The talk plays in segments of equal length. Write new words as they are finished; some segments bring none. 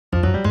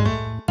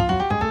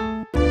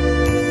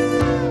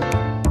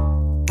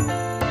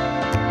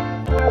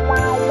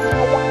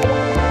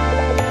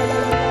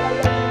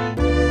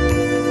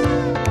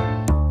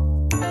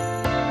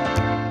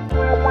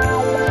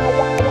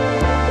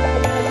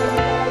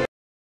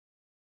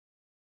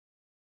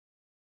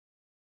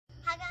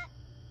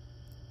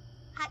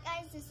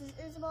this is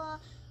Isabella.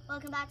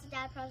 Welcome back to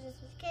Dad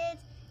Projects with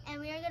Kids, and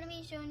we are going to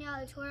be showing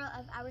y'all a tour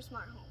of our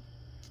smart home.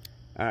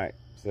 Alright,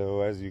 so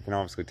as you can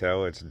obviously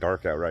tell, it's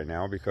dark out right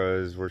now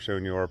because we're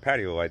showing you our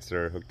patio lights that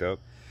are hooked up.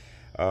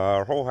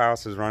 Our whole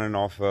house is running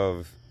off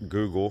of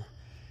Google,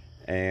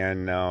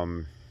 and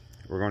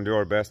we're going to do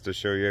our best to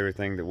show you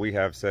everything that we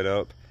have set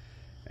up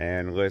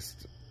and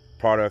list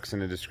products in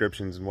the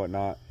descriptions and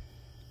whatnot.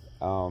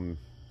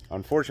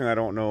 Unfortunately, I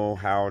don't know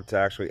how to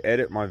actually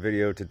edit my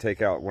video to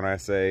take out when I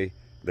say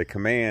the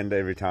command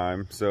every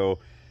time. So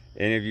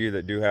any of you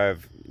that do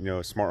have,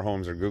 smart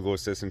homes or Google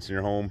Assistants in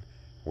your home,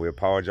 we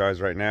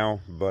apologize right now,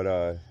 but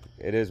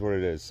it is what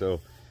it is. So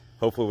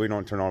hopefully we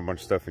don't turn on a bunch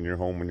of stuff in your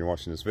home when you're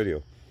watching this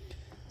video.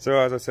 So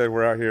as I said,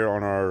 we're out here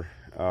on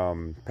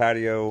our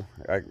patio.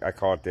 I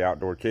call it the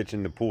outdoor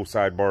kitchen. The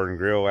poolside bar and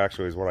grill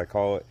actually is what I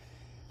call it.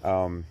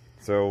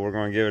 So we're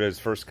going to give it its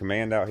first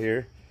command out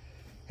here.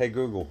 Hey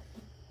Google,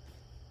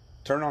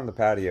 turn on the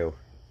patio.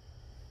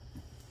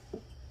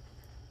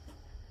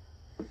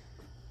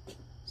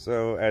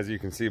 So as you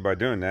can see by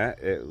doing that,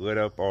 it lit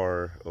up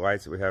our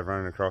lights that we have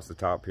running across the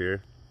top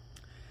here.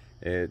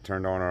 It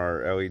turned on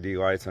our LED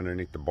lights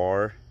underneath the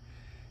bar.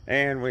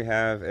 And we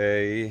have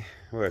a,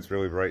 well, it's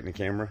really bright in the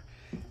camera.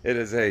 It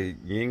is a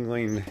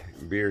Yuengling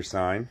beer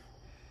sign.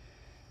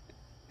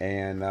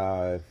 And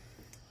that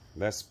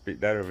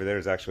over there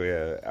is actually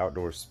an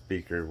outdoor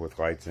speaker with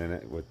lights in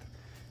it.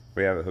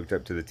 We have it hooked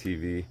up to the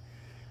TV.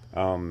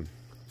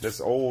 This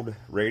old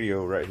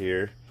radio right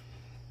here,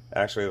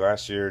 actually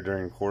last year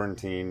during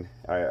quarantine,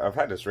 I've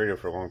had this radio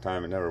for a long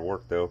time. It never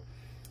worked though.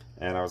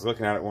 And I was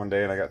looking at it one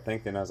day and I got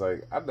thinking, I was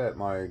like, I bet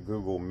my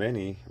Google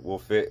Mini will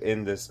fit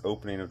in this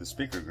opening of the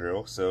speaker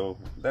grill. So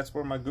that's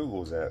where my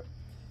Google's at.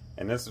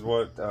 And this is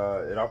what,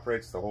 it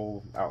operates the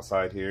whole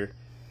outside here.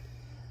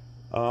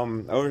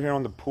 Over here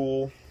on the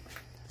pool,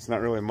 it's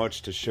not really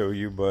much to show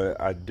you, but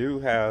I do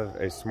have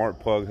a smart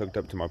plug hooked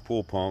up to my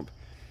pool pump.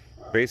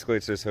 Basically,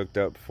 it's just hooked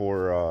up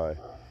for,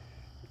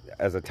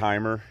 as a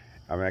timer.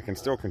 I mean, I can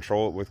still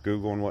control it with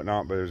Google and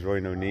whatnot, but there's really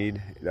no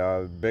need.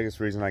 The biggest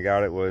reason I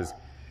got it was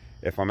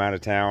if I'm out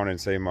of town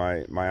and say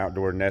my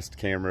outdoor Nest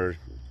camera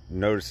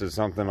notices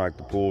something like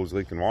the pool's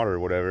leaking water or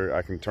whatever,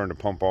 I can turn the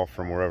pump off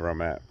from wherever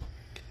I'm at.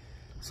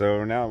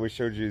 So now we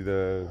showed you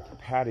the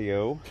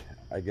patio.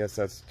 I guess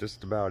that's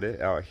just about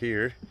it out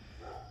here.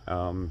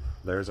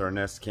 There's our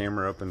Nest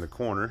camera up in the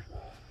corner.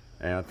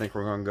 And I think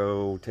we're gonna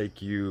go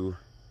take you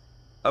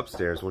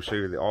upstairs. We'll show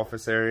you the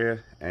office area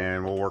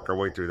and we'll work our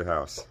way through the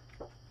house.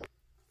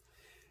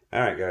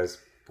 Alright guys,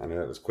 I know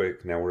that was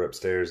quick. Now we're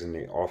upstairs in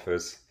the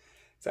office.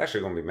 It's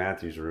actually going to be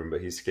Matthew's room, but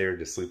he's scared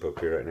to sleep up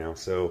here right now.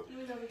 So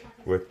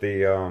with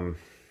the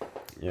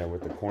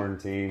with the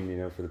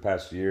quarantine, for the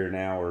past year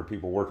now, or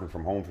people working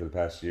from home for the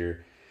past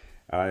year,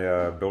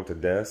 I built a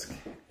desk,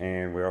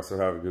 and we also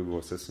have a Google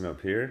Assistant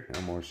up here.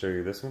 I'm going to show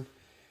you this one.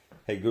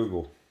 Hey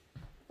Google,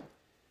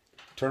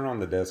 turn on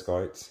the desk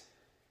lights.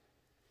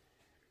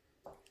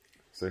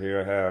 So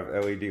here I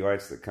have LED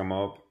lights that come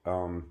up.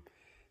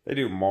 They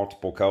do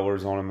multiple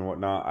colors on them and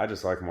whatnot. I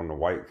just like them on the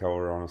white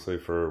color, honestly,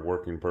 for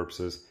working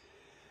purposes.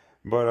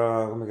 But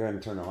let me go ahead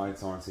and turn the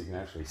lights on so you can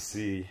actually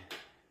see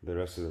the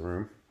rest of the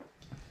room.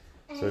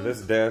 So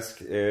this desk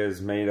is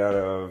made out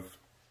of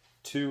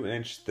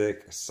 2-inch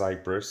thick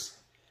cypress.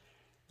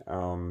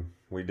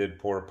 We did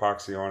pour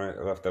epoxy on it.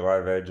 I left the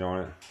live edge on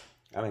it.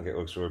 I think it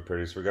looks really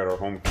pretty. So we got our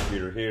home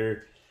computer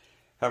here.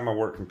 Have my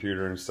work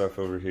computer and stuff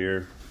over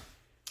here.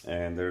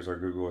 And there's our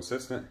Google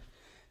Assistant.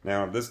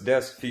 Now this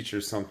desk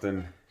features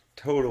something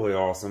totally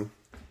awesome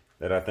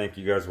that I think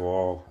you guys will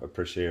all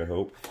appreciate, I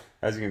hope.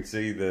 As you can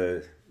see,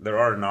 there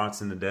are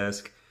knots in the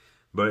desk,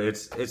 but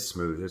it's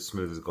smooth. It's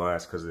smooth as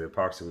glass because of the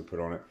epoxy we put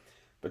on it.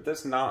 But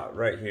this knot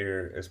right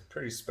here is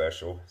pretty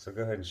special. So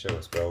go ahead and show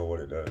us, Bella, what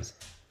it does.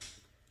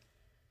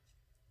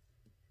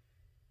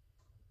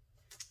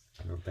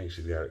 I don't think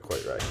she's got it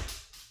quite right.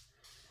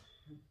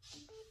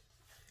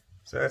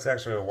 So that's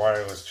actually a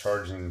wireless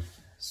charging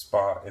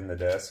spot in the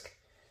desk.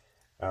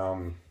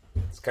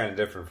 It's kind of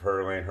different for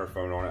her laying her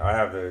phone on it. I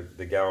have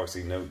the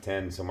Galaxy Note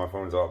 10, so my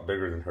phone's a lot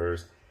bigger than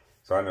hers.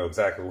 So I know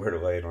exactly where to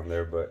lay it on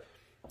there, but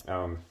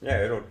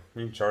yeah, you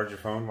can charge your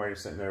phone while you're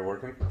sitting there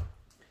working.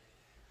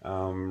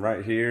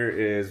 Right here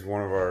is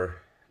one of our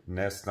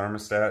Nest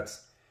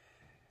thermostats.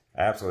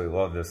 I absolutely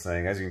love this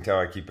thing. As you can tell,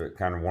 I keep it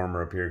kind of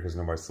warmer up here because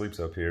nobody sleeps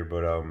up here,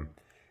 but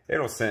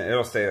it'll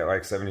stay at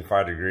like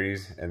 75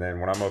 degrees, and then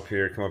when I'm up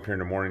here, come up here in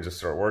the morning, just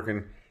start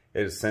working,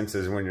 it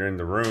senses when you're in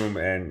the room,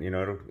 and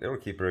it'll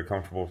keep it a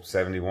comfortable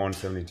 71,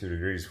 72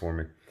 degrees for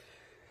me.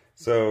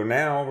 So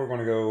now we're going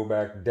to go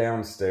back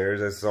downstairs.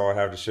 That's all I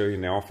have to show you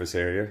in the office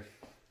area.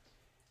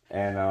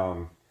 And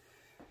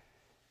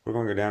we're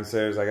going to go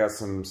downstairs. I got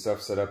some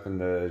stuff set up in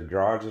the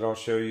garage that I'll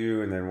show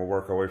you, and then we'll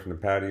work our way from the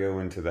patio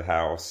into the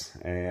house.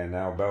 And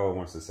now Bella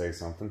wants to say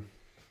something.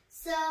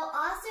 So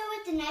also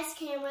with the Nest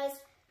cameras,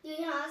 you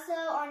can also,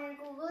 on your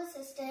Google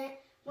Assistant,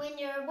 when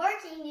you're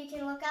working, you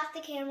can look out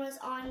the cameras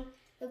on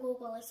the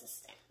Google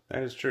Assistant.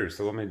 That is true.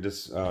 So let me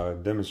just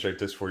demonstrate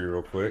this for you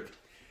real quick.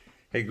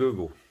 Hey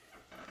Google,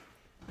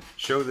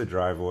 show the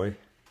driveway.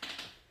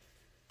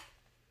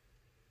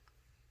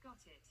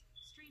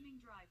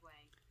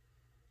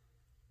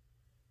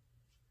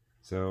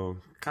 So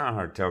kind of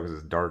hard to tell because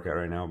it's dark out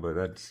right now, but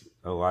that's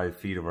a live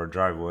feed of our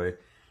driveway.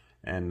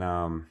 And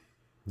now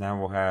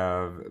we'll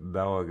have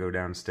Bella go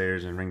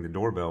downstairs and ring the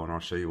doorbell, and I'll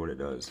show you what it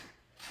does.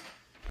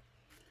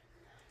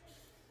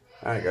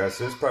 Alright guys,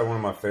 so this is probably one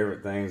of my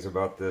favorite things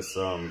about this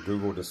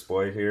Google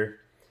display here.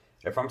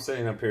 If I'm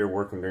sitting up here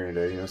working during the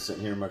day, you know,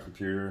 sitting here on my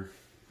computer,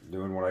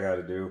 doing what I got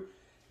to do,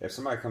 if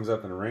somebody comes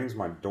up and rings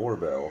my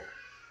doorbell,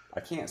 I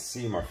can't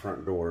see my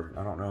front door.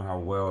 I don't know how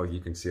well you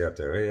can see out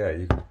there. Oh,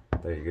 yeah,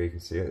 there you go, you can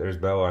see it. There's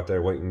Bella out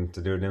there waiting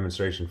to do a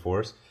demonstration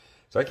for us.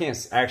 So I can't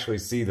actually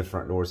see the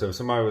front door. So if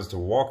somebody was to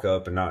walk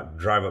up and not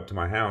drive up to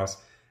my house,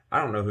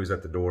 I don't know who's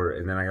at the door,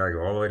 and then I gotta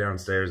go all the way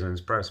downstairs, and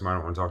it's probably somebody I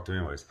don't want to talk to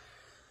anyways.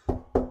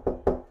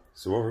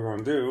 So what we're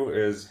gonna do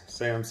is,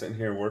 say I'm sitting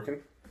here working,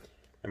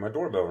 and my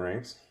doorbell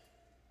rings.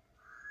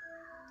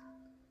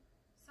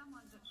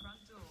 Someone's at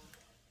front door.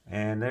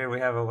 And there we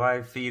have a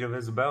live feed of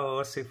Isabella.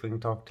 Let's see if we can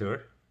talk to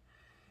her.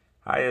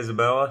 Hi,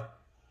 Isabella.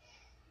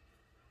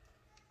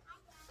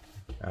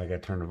 I gotta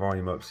turn the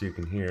volume up so you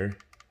can hear.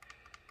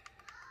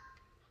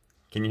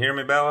 Can you hear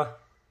me, Bella?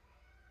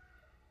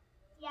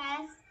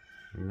 Yes.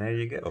 And there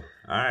you go.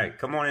 Alright,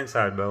 come on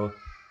inside, Bella.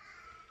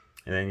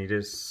 And then you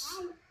just...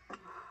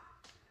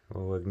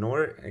 we'll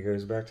ignore it. It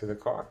goes back to the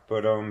clock.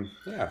 But,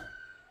 yeah.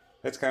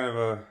 It's kind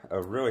of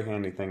a really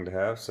handy thing to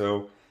have.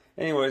 So,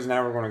 anyways,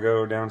 now we're going to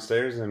go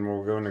downstairs and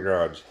we'll go in the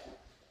garage.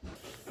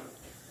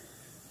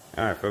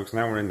 Alright, folks.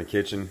 Now we're in the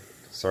kitchen.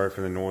 Sorry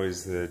for the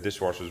noise. The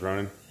dishwasher's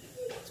running.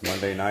 It's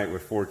Monday night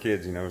with 4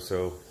 kids, you know,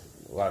 so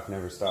life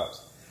never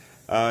stops.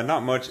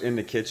 Not much in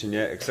the kitchen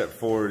yet, except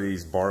for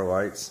these bar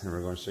lights, and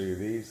we're going to show you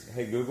these.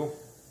 Hey Google,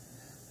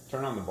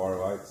 turn on the bar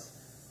lights.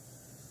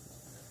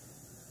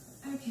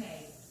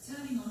 Okay,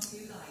 turning on 2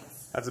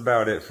 lights. That's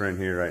about it for in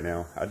here right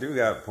now. I do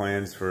got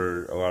plans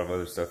for a lot of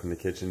other stuff in the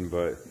kitchen,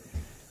 but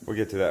we'll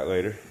get to that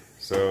later.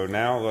 So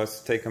now let's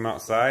take them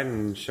outside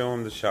and show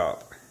them the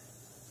shop.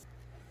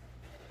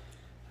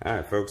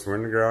 Alright folks, we're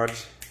in the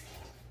garage,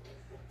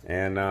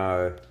 and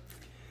I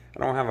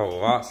don't have a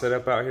lot set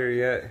up out here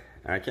yet.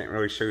 I can't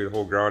really show you the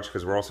whole garage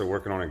because we're also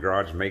working on a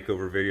garage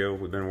makeover video.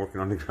 We've been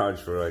working on the garage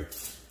for like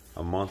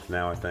a month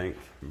now, I think.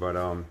 But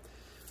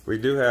we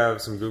do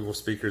have some Google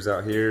speakers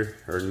out here,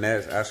 or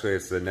Nest. Actually,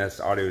 it's the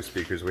Nest audio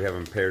speakers. We have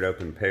them paired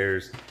up in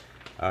pairs.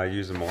 I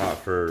use them a lot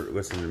for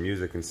listening to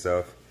music and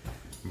stuff.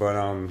 But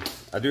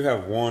I do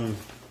have one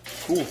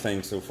cool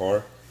thing so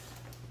far.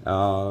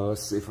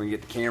 Let's see if we can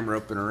get the camera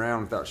up and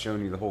around without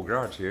showing you the whole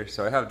garage here.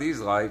 So I have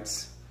these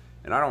lights,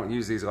 and I don't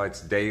use these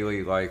lights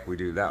daily like we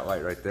do that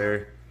light right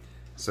there.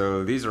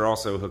 So these are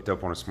also hooked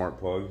up on a smart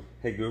plug.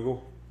 Hey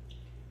Google,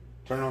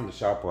 turn on the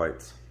shop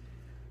lights.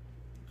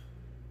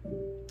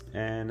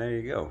 And there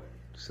you go.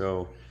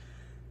 So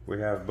we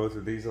have both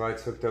of these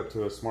lights hooked up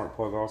to a smart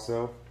plug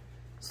also.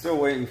 Still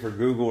waiting for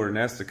Google or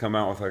Nest to come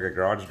out with like a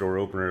garage door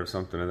opener or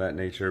something of that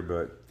nature,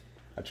 but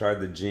I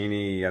tried the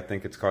Genie, I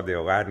think it's called the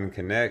Aladdin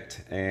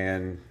Connect,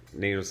 and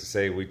needless to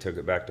say, we took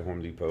it back to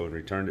Home Depot and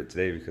returned it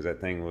today because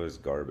that thing was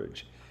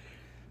garbage.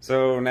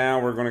 So now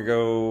we're gonna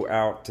go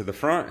out to the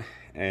front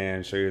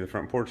and show you the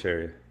front porch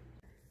area.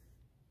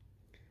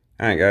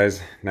 Alright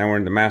guys, now we're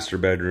in the master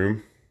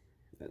bedroom.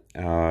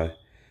 We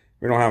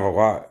don't have a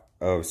lot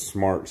of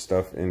smart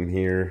stuff in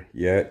here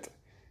yet,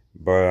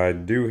 but I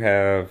do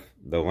have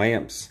the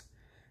lamps.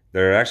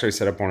 They're actually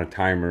set up on a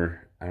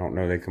timer. I don't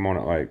know, they come on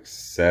at like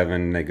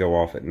 7, they go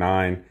off at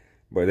 9,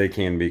 but they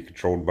can be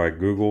controlled by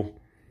Google.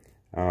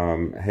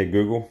 Hey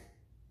Google,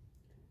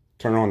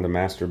 turn on the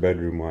master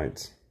bedroom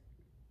lights.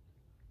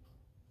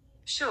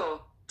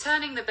 Sure.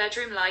 Turning the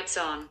bedroom lights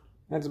on.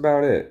 That's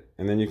about it.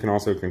 And then you can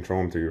also control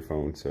them through your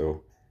phone.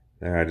 So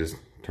there, I just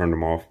turned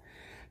them off.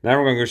 Now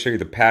we're going to go show you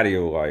the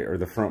patio light, or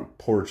the front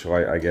porch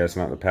light, I guess,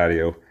 not the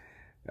patio.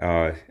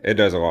 It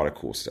does a lot of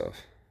cool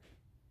stuff.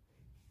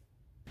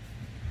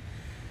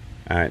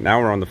 Alright,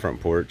 now we're on the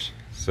front porch.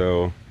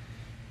 So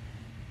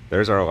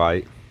there's our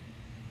light.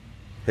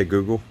 Hey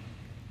Google,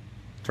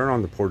 turn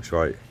on the porch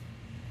light.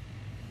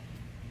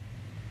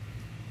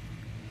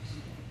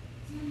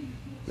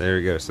 There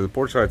we go. So the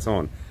porch light's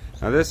on.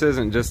 Now this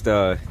isn't just,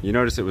 you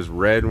notice it was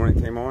red when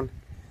it came on?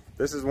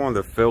 This is one of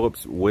the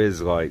Philips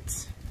Whiz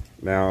lights.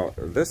 Now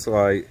this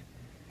light,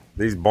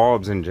 these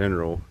bulbs in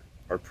general,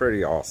 are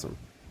pretty awesome.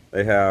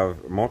 They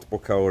have multiple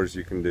colors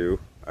you can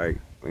do. Like,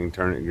 we can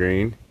turn it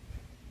green.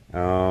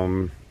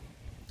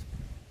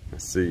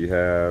 Let's see, you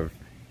have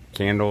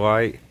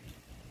candlelight.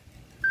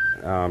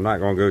 I'm not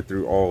going to go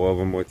through all of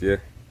them with you.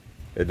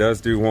 It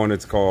does do one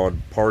that's called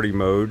party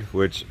mode,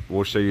 which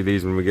we'll show you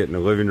these when we get in the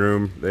living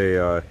room. They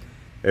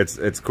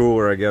it's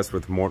cooler, I guess,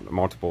 with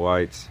multiple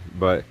lights,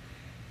 but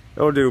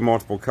it'll do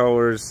multiple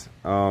colors.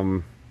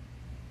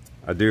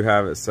 I do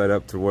have it set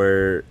up to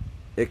where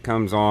it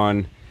comes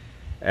on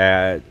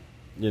at,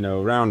 you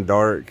know, around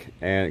dark,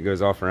 and it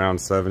goes off around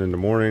 7 in the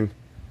morning,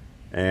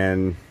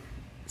 and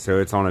so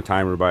it's on a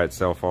timer by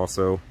itself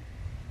also.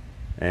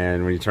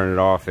 And when you turn it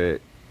off,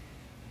 it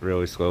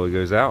really slowly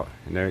goes out,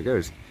 and there it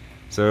goes.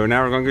 So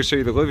now we're going to go show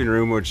you the living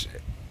room, which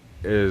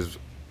is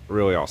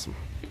really awesome.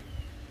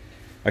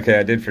 Okay,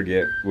 I did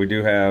forget. We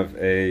do have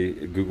a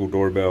Google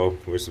doorbell,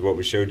 which is what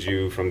we showed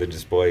you from the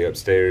display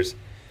upstairs.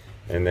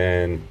 And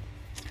then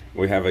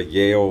we have a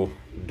Yale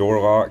door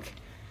lock.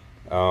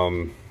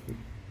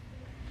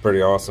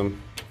 Pretty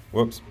awesome.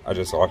 Whoops, I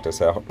just locked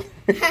us out.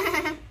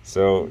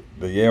 So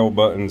the Yale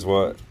button's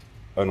what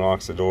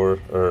unlocks the door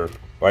or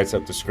lights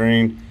up the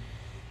screen.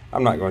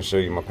 I'm not going to show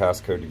you my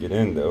passcode to get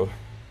in though,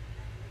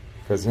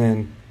 because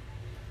then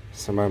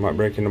somebody might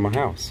break into my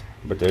house.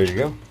 But there you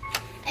go.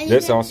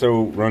 This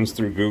also runs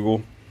through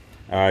Google.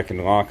 I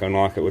can lock,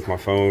 unlock it with my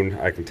phone.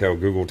 I can tell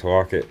Google to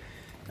lock it,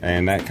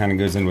 and that kind of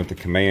goes in with the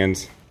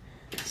commands.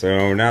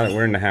 So now that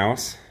we're in the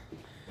house,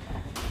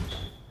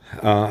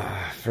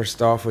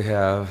 first off, we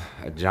have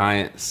a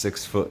giant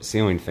 6-foot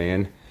ceiling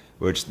fan,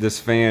 which this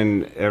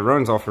fan, it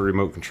runs off a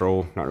remote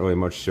control. Not really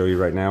much to show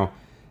you right now.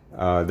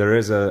 There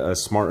is a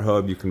smart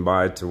hub you can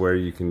buy to where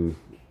you can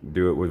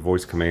do it with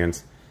voice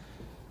commands.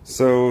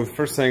 So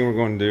first thing we're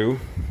going to do,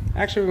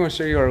 actually we're going to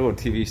show you our little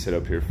TV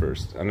setup here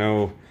first. I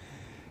know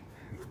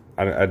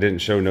I didn't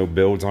show no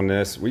builds on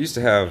this. We used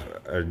to have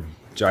a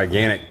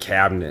gigantic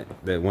cabinet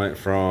that went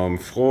from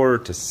floor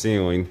to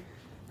ceiling,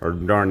 or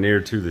darn near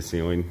to the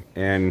ceiling.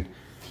 And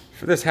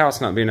for this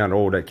house not being that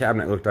old, that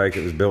cabinet looked like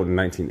it was built in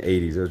the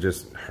 1980s. It was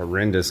just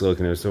horrendous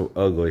looking. It was so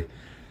ugly.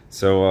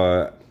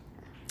 So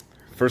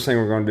first thing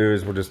we're going to do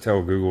is we'll just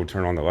tell Google to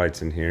turn on the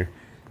lights in here.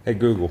 Hey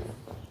Google.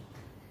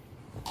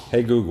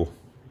 Hey Google.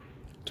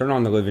 Turn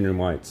on the living room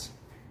lights.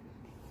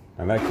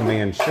 And that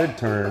command should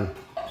turn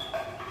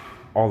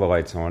all the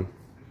lights on.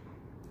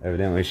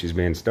 Evidently she's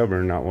being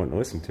stubborn, not wanting to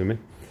listen to me.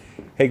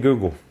 Hey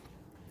Google,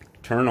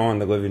 turn on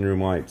the living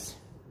room lights.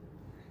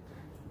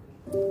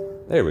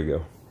 There we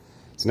go.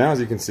 So now as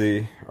you can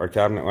see, our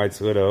cabinet lights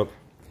lit up.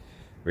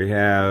 We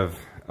have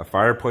a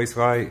fireplace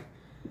light.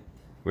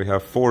 We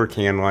have 4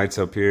 can lights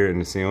up here in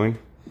the ceiling.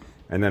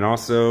 And then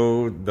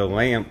also the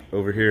lamp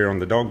over here on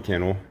the dog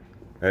kennel,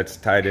 that's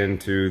tied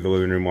into the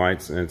living room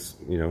lights, and it's,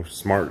 you know,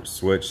 smart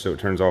switch, so it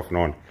turns off and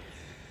on.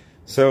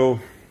 So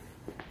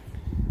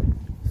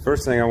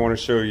first thing I want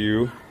to show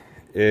you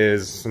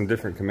is some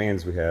different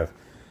commands we have.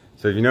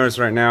 So if you notice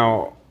right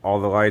now, all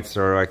the lights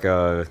are like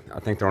I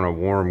think they're on a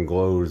warm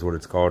glow is what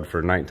it's called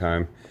for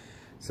nighttime.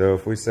 So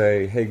if we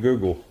say, hey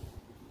Google,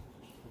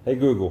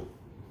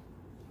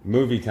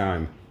 movie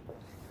time.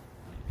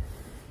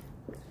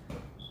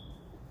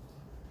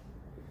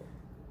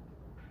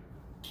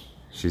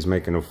 She's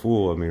making a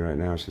fool of me right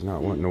now. She's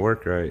not wanting to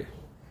work right.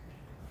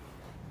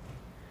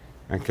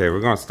 Okay, we're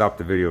gonna stop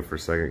the video for a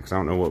second because I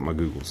don't know what my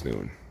Google's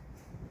doing.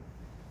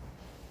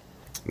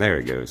 There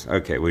it goes.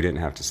 Okay, we didn't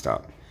have to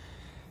stop.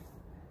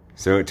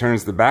 So it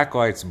turns the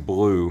backlights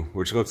blue,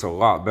 which looks a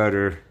lot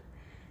better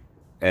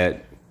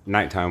at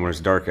nighttime when it's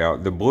dark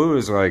out. The blue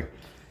is like,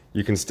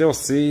 you can still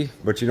see,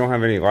 but you don't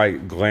have any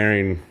light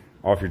glaring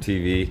off your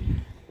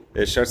TV.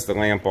 It shuts the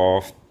lamp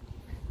off,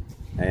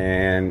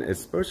 and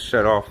it's supposed to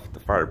shut off the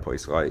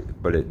fireplace light,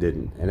 but it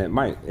didn't. And it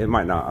might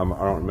not.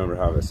 I don't remember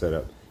how it's set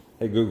up.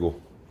 Hey Google,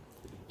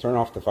 turn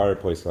off the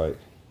fireplace light.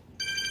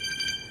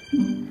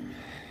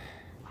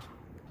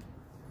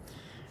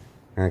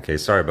 Okay,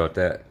 sorry about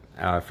that.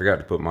 I forgot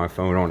to put my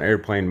phone on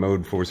airplane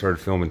mode before we started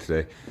filming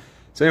today.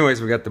 So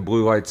anyways, we got the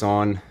blue lights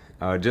on,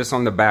 just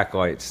on the back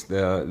lights.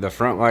 The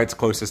front lights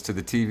closest to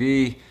the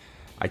TV,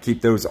 I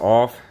keep those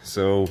off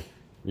so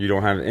you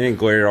don't have any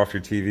glare off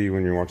your TV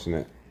when you're watching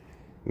it.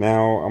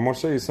 Now, I'm going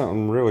to show you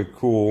something really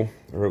cool,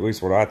 or at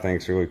least what I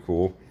think is really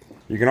cool.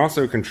 You can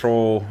also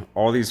control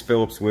all these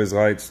Philips Whiz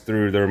lights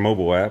through their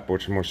mobile app,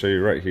 which I'm going to show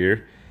you right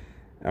here.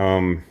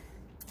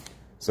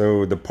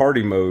 So the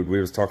party mode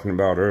we was talking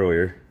about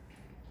earlier,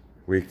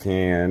 we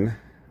can,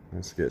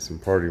 let's get some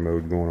party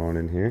mode going on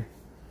in here.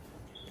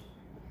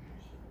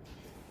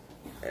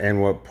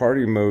 And what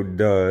party mode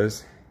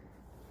does,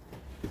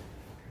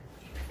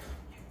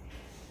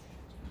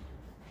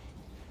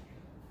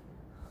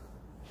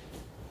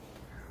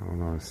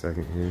 hold on a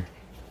second here.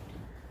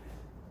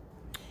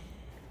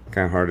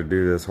 Kind of hard to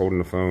do this holding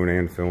the phone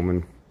and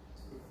filming.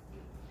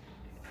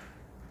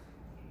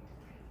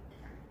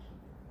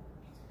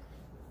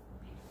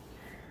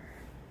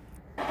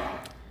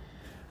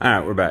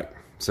 Alright, we're back.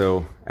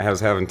 So I was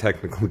having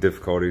technical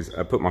difficulties.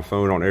 I put my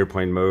phone on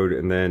airplane mode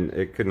and then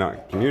it could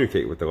not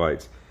communicate with the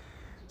lights.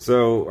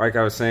 So like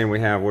I was saying,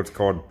 we have what's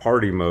called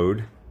party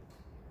mode.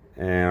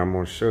 And I'm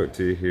going to show it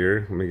to you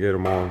here. Let me get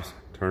them all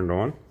turned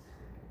on.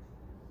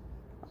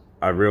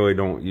 I really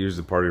don't use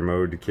the party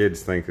mode. The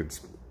kids think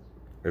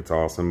it's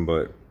awesome,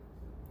 but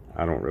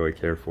I don't really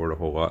care for it a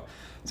whole lot.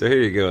 So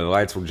here you go. The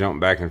lights will jump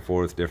back and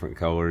forth, different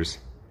colors.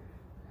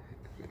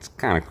 It's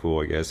kind of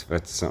cool, I guess, if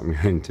that's something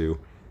you're into.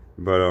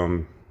 But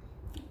I'm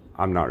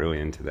not really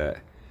into that.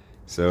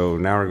 So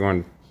now we're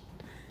going,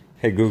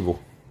 hey Google,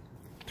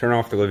 turn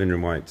off the living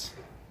room lights.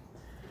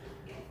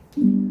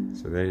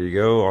 So there you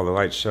go, all the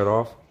lights shut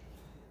off.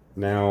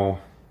 Now,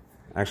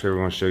 actually we're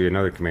going to show you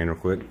another command real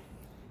quick.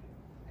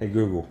 Hey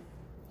Google,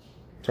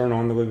 turn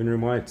on the living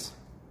room lights.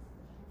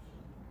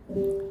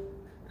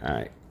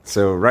 Alright,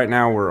 so right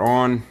now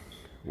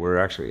we're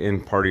actually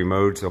in party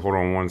mode, so hold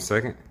on one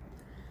second.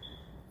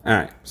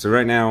 Alright, so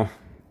right now,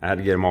 I had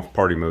to get them off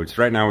party mode.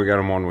 So right now we got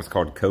them on what's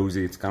called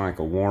cozy. It's kind of like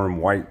a warm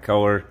white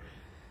color.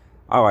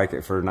 I like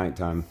it for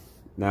nighttime.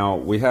 Now,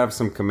 we have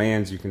some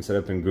commands you can set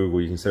up in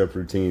Google. You can set up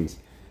routines.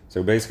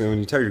 So basically, when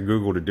you tell your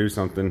Google to do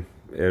something,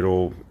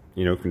 it'll,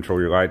 you know, control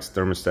your lights,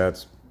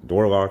 thermostats,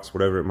 door locks,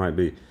 whatever it might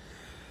be.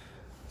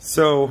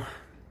 So,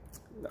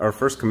 our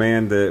first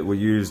command that we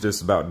use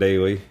just about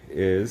daily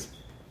is,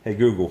 hey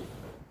Google,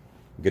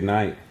 good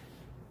night.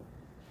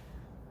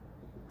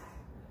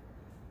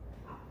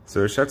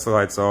 So it shuts the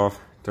lights off,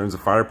 turns the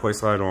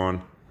fireplace light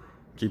on,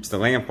 keeps the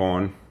lamp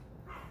on,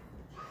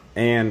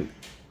 and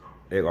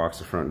it locks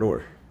the front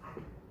door.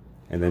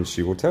 And then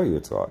she will tell you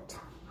it's locked.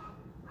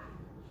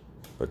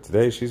 But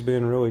today she's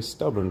being really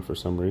stubborn for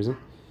some reason.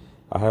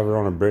 I have her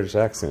on a British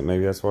accent.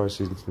 Maybe that's why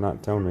she's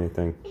not telling me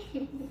anything.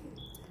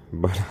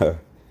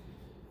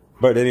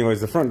 But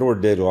anyways, the front door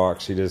did lock.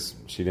 She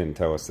didn't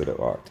tell us that it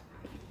locked.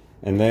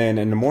 And then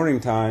in the morning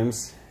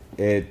times,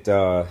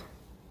 the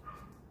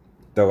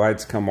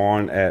lights come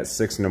on at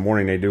 6 in the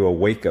morning. They do a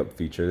wake up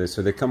feature.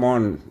 So they come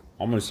on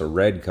almost a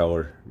red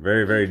color,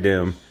 very, very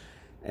dim.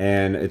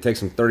 And it takes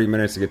them 30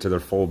 minutes to get to their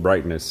full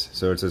brightness.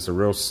 So it's just a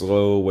real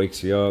slow,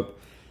 wakes you up,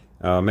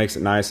 makes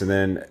it nice. And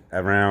then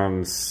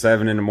around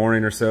 7 in the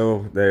morning or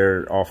so,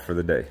 they're off for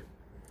the day.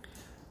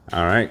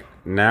 All right,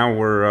 now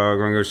we're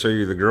going to go show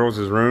you the girls'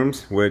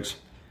 rooms, which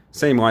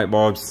same light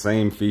bulbs,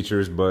 same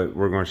features, but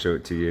we're going to show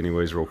it to you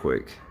anyways real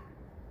quick.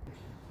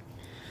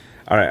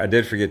 All right, I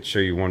did forget to show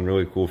you one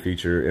really cool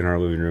feature in our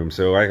living room.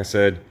 So like I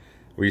said,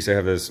 we used to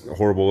have this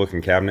horrible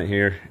looking cabinet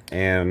here,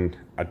 and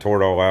I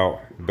tore it all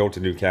out, built a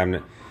new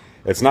cabinet.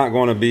 It's not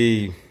going to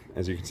be,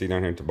 as you can see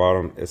down here at the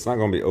bottom, it's not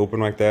going to be open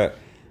like that.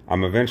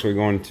 I'm eventually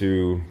going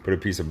to put a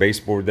piece of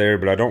baseboard there,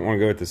 but I don't want to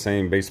go with the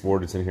same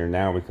baseboard that's in here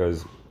now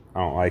because I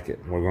don't like it.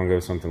 We're going to go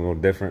with something a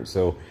little different.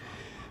 So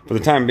for the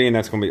time being,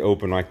 that's going to be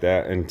open like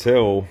that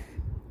until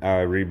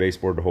I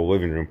re-baseboard the whole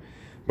living room.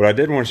 But I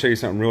did want to show you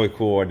something really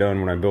cool I done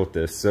when I built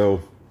this.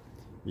 So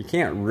you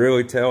can't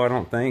really tell, I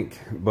don't think,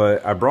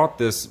 but I brought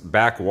this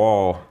back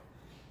wall,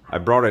 I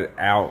brought it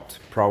out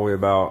probably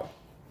about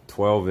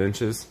 12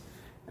 inches.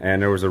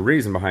 And there was a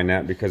reason behind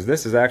that, because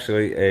this is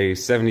actually a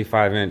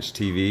 75-inch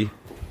TV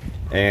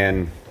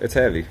and it's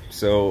heavy.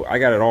 So I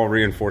got it all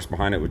reinforced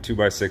behind it with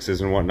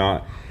 2x6s and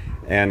whatnot.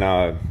 And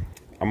I'm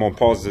gonna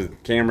pause the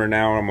camera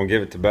now and I'm gonna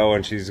give it to Bella,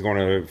 and she's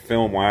gonna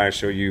film while I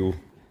show you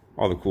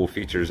all the cool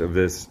features of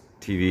this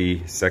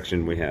TV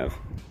section we have.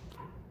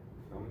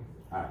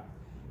 Alright,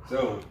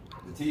 so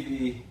the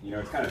TV, you know,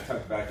 it's kind of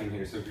tucked back in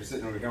here. So if you're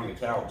sitting over here on the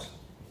couch,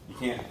 you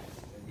can't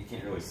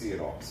really see it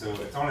all. So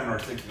it's on an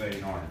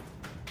articulating arm.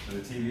 So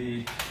the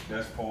TV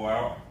does pull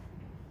out.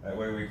 That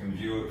way we can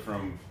view it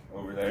from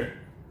over there.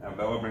 Now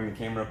Bella, bring the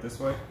camera up this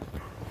way.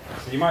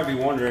 So you might be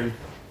wondering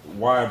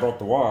why I brought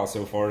the wall out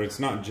so far. It's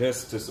not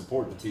just to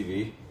support the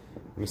TV.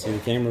 Let me see the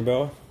camera,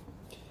 Bella.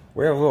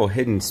 We have a little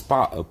hidden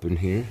spot up in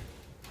here.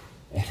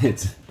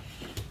 And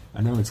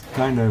I know it's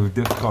kind of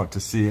difficult to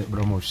see it, but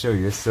I'm gonna show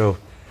you. So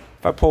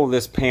if I pull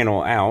this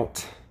panel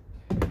out,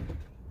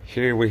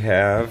 here we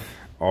have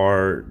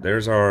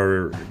there's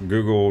our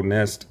Google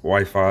Nest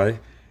Wi-Fi.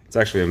 It's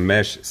actually a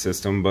mesh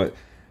system, but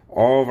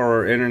all of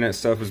our internet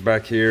stuff is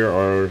back here.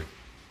 Our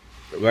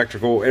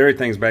electrical,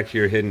 everything's back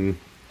here hidden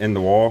in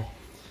the wall.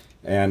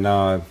 And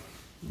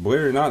believe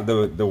it or not,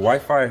 the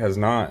Wi-Fi has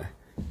not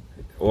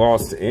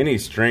lost any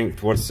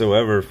strength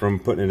whatsoever from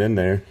putting it in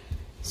there.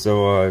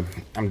 So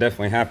I'm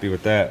definitely happy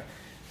with that.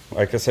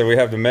 Like I said, we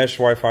have the mesh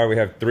Wi-Fi. We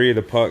have 3 of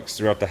the pucks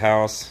throughout the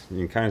house. You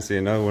can kind of see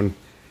another one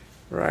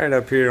right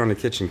up here on the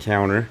kitchen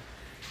counter.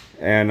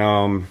 And,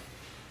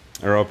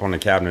 or up on the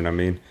cabinet, I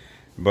mean.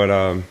 But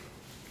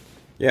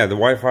yeah, the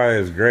Wi-Fi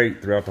is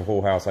great throughout the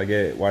whole house. I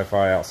get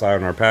Wi-Fi outside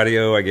on our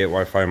patio. I get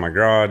Wi-Fi in my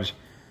garage.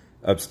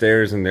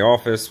 Upstairs in the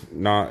office,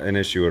 not an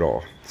issue at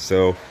all.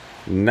 So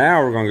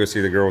now we're gonna go see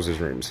the girls'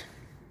 rooms.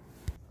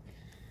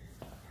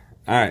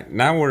 All right,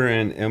 now we're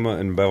in Emma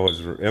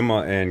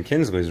and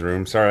Kinsley's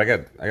room. Sorry,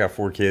 I got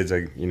 4 kids.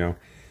 You know,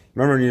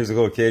 remember when you was a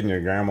little kid and your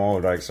grandma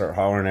would like start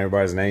hollering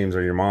everybody's names,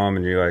 or your mom,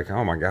 and you're like,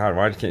 oh my God,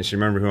 why can't she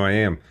remember who I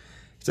am?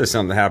 It's just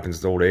something that happens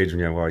to old age when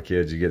you have a lot of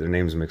kids. You get their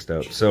names mixed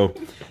up. So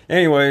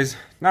anyways,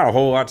 not a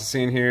whole lot to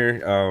see in here.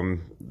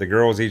 The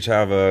girls each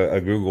have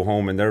a Google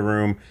Home in their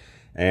room,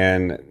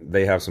 and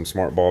they have some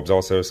smart bulbs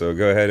also. So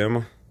go ahead,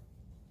 Emma.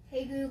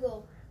 Hey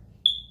Google,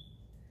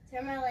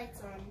 turn my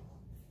lights on.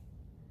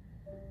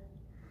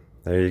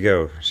 There you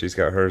go. She's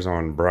got hers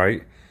on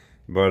bright.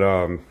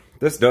 But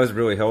this does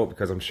really help,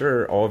 because I'm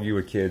sure all of you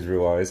with kids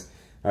realize,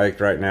 like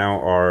right now,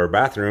 our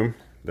bathroom,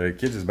 the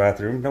kids'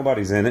 bathroom,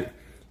 nobody's in it,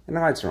 and the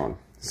lights are on.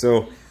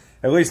 So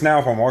at least now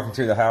if I'm walking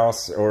through the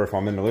house, or if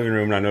I'm in the living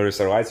room and I notice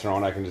their lights are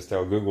on, I can just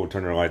tell Google to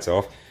turn their lights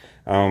off.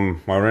 While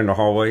we're in the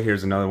hallway,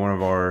 here's another one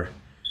of our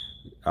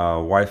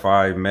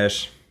Wi-Fi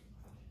mesh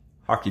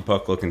hockey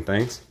puck looking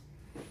things.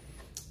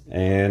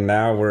 And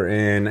now we're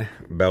in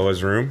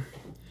Bella's room.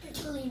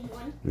 It's a clean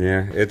one.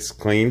 Yeah, it's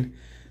clean,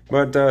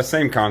 but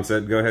same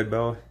concept. Go ahead,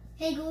 Bella.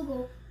 Hey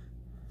Google,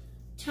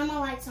 turn my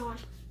lights on.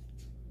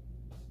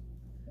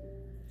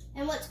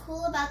 And what's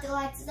cool about the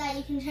lights is that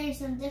you can change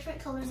them different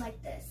colors like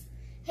this.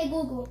 Hey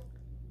Google,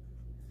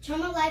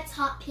 turn my lights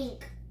hot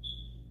pink.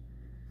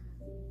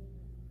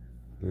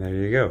 And there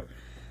you go.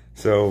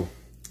 So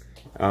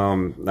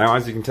now,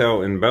 as you can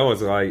tell, in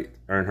Bella's light,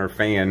 or in her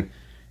fan,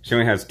 she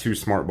only has 2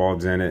 smart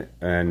bulbs in it,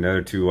 and the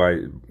other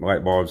 2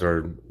 light bulbs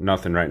are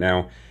nothing right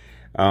now.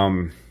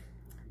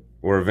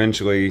 We're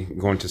eventually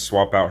going to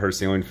swap out her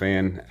ceiling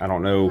fan. I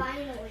don't know.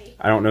 Finally.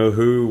 I don't know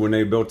who, when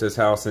they built this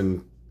house,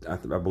 and I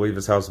believe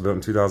this house was built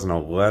in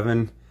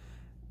 2011.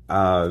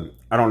 I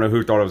don't know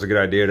who thought it was a good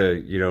idea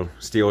to, you know,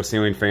 steal a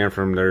ceiling fan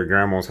from their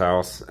grandma's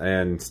house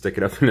and stick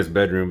it up in his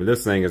bedroom. But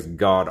this thing is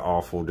god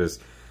awful,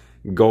 just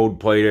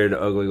gold-plated,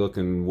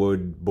 ugly-looking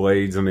wood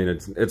blades. I mean,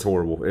 it's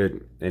horrible.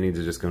 It needs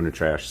to just go in the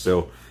trash.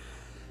 So,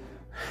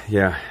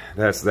 yeah,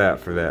 that's that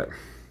for that.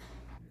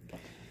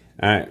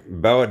 All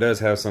right, Bella does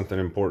have something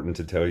important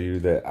to tell you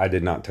that I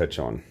did not touch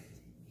on.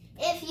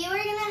 If you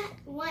are gonna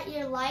want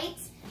your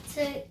lights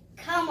to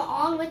come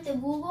on with the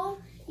Google,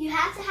 you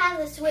have to have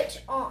the switch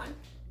on.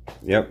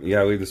 Yep, you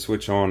gotta leave the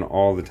switch on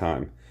all the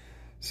time.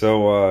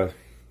 So,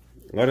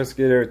 let us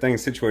get everything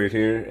situated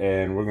here,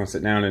 and we're gonna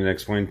sit down and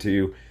explain to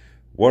you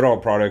what all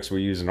products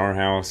we use in our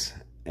house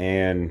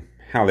and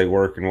how they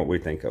work and what we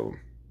think of them.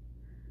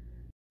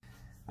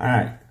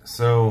 Alright,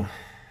 so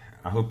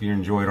I hope you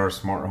enjoyed our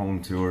smart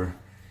home tour.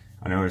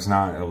 I know it's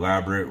not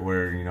elaborate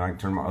where, you know, I can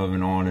turn my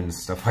oven on and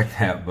stuff like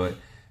that, but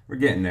we're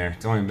getting there.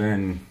 It's only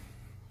been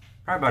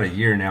probably about a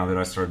year now that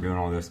I started doing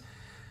all this.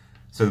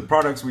 So the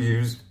products we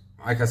use,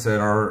 like I said,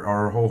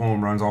 our whole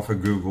home runs off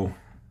of Google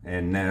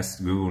and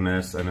Nest, Google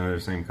Nest. I know they're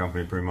the same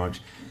company pretty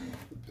much.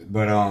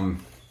 But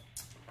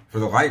for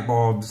the light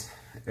bulbs,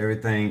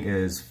 everything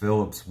is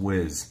Philips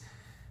Whiz.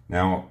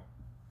 Now,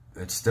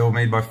 it's still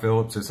made by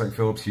Philips, just like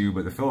Philips Hue,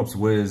 but the Philips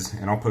Whiz,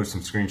 and I'll post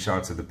some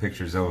screenshots of the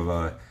pictures of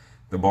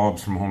the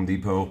bulbs from Home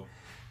Depot.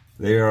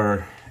 They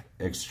are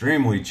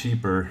extremely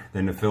cheaper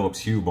than the Philips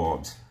Hue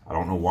bulbs. I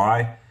don't know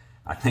why.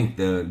 I think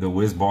the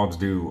Whiz bulbs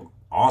do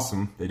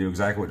awesome. They do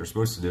exactly what they're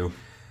supposed to do.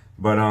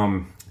 But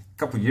a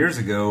couple years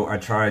ago, I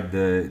tried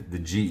the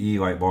GE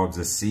light bulbs,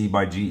 the C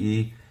by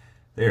GE.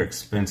 They're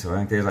expensive. I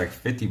think they're like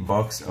 50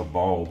 bucks a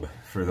bulb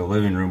for the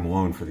living room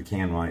alone for the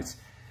can lights.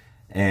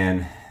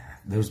 And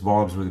those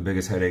bulbs were the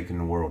biggest headache in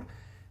the world.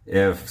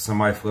 If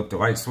somebody flipped the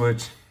light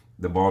switch,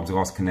 the bulbs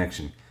lost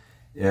connection.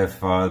 If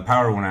the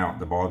power went out,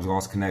 the bulbs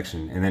lost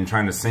connection. And then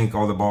trying to sync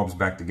all the bulbs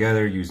back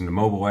together using the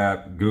mobile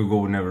app,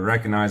 Google would never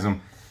recognize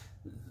them.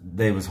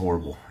 They was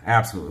horrible,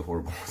 absolutely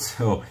horrible.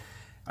 So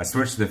I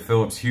switched to the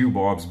Philips Hue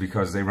bulbs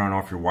because they run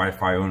off your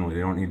Wi-Fi only.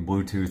 They don't need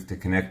Bluetooth to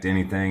connect to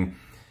anything.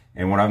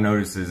 And what I've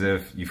noticed is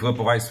if you flip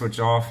a light switch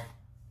off,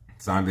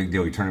 it's not a big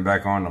deal. You turn it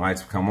back on, the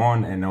lights will come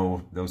on, and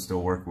they'll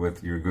still work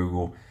with your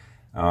Google.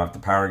 If the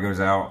power goes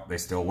out, they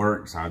still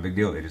work. It's not a big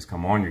deal. They just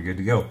come on, you're good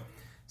to go.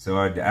 So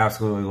I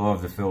absolutely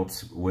love the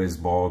Philips Whiz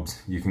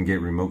bulbs. You can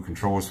get remote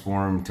controls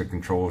for them to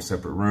control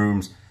separate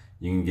rooms.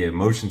 You can get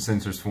motion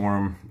sensors for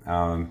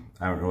them.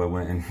 I haven't really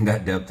went in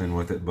that depth in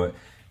with it, but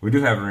we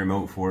do have a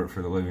remote for it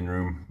for the living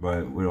room,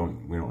 but we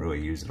don't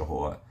really use it a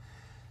whole lot.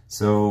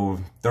 So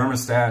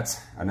thermostats,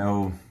 I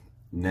know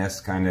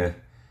Nest kind of,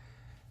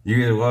 you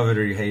either love it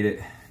or you hate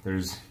it.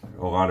 There's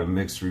a lot of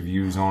mixed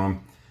reviews on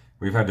them.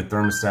 We've had the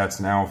thermostats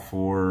now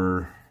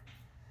for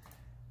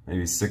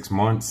maybe 6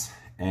 months,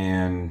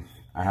 and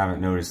I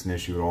haven't noticed an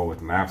issue at all with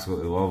them. I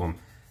absolutely love them.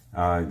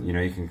 You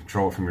know, you can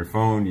control it from your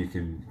phone, you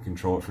can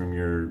control it from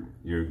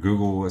your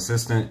Google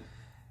Assistant,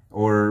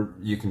 or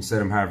you can set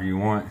them however you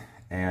want,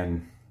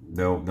 and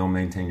they'll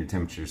maintain your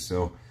temperatures.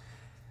 So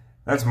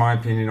that's my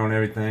opinion on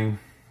everything.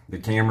 The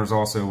cameras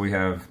also, we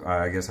have,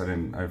 I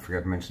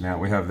forgot to mention that.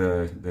 We have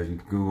the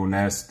Google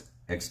Nest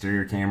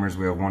exterior cameras.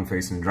 We have one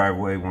facing the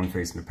driveway, one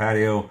facing the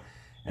patio,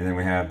 and then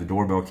we have the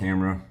doorbell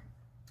camera.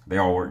 They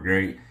all work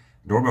great.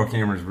 Doorbell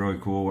camera is really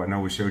cool. I know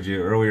we showed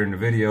you earlier in the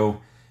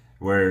video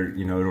where,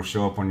 you know, it'll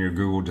show up on your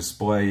Google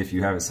display if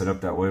you have it set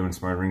up that way when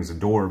somebody rings the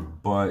door,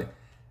 but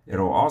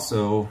it'll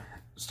also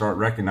start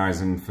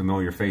recognizing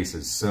familiar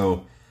faces.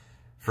 So,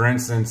 for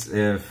instance,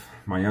 if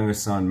my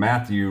youngest son,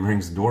 Matthew,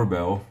 rings the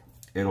doorbell,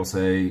 it'll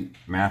say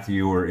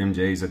Matthew or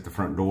MJ's at the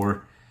front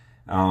door.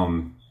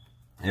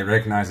 It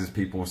recognizes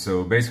people.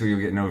 So basically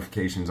you'll get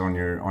notifications on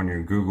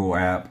your Google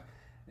app,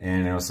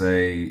 and it'll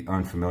say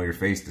unfamiliar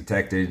face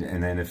detected.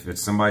 And then if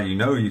it's somebody you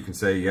know, you can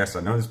say, yes,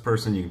 I know this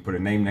person. You can put a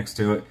name next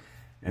to it,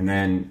 and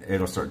then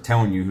it'll start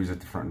telling you who's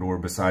at the front door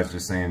besides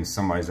just saying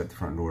somebody's at the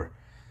front door.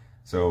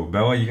 So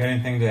Bella, you got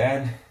anything to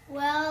add?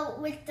 Well,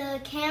 with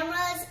the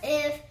cameras,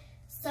 if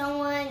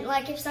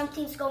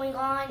something's going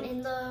on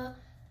in the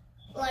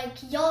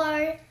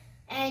yard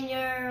and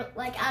you're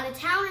out of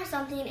town or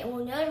something, it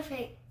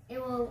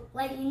will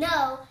let you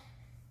know.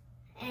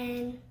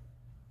 And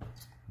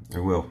it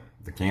will.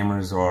 The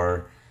cameras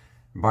are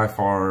by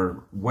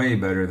far way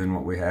better than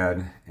what we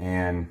had,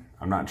 and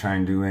I'm not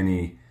trying to do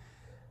any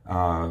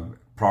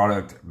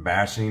product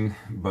bashing,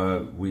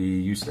 but we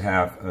used to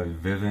have a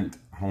Vivint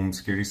home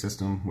security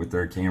system with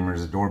their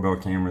cameras, the doorbell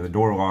camera, the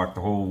door lock,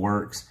 the whole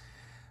works.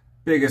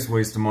 Biggest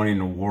waste of money in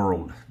the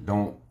world.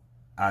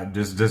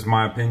 just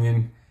my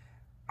opinion,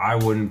 I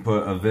wouldn't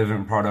put a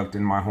Vivint product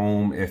in my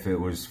home if it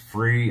was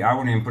free. I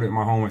wouldn't even put it in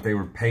my home if they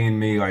were paying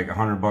me like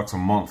 $100 a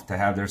month to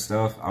have their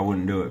stuff. I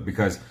wouldn't do it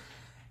because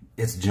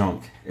it's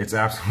junk. It's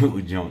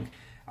absolutely junk.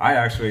 I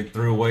actually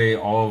threw away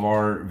all of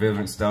our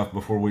Vivint stuff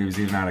before we was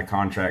even out of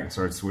contract and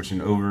started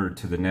switching over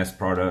to the Nest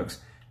products,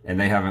 and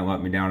they haven't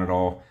let me down at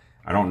all.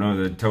 I don't know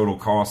the total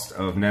cost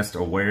of Nest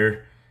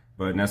Aware,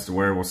 but Nest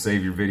Aware will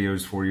save your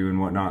videos for you and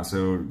whatnot.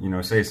 So, you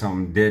know, say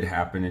something did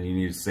happen and you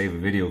need to save a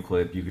video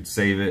clip, you could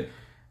save it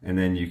and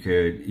then you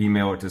could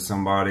email it to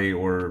somebody,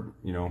 or,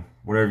 you know,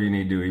 whatever you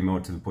need to do, email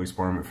it to the police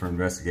department for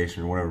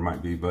investigation or whatever it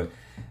might be. But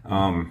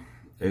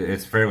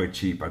it's fairly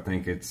cheap. I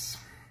think it's,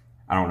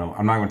 I don't know.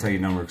 I'm not going to tell you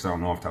a number because I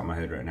don't know off the top of my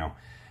head right now.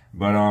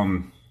 But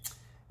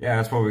yeah,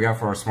 that's what we got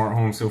for our smart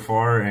home so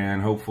far,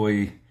 and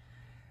hopefully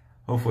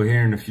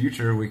here in the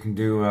future we can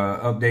do an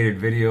updated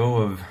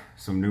video of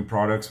some new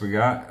products we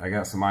got. I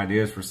got some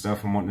ideas for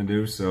stuff I'm wanting to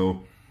do,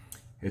 so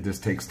it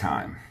just takes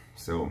time.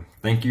 So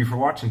thank you for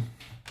watching.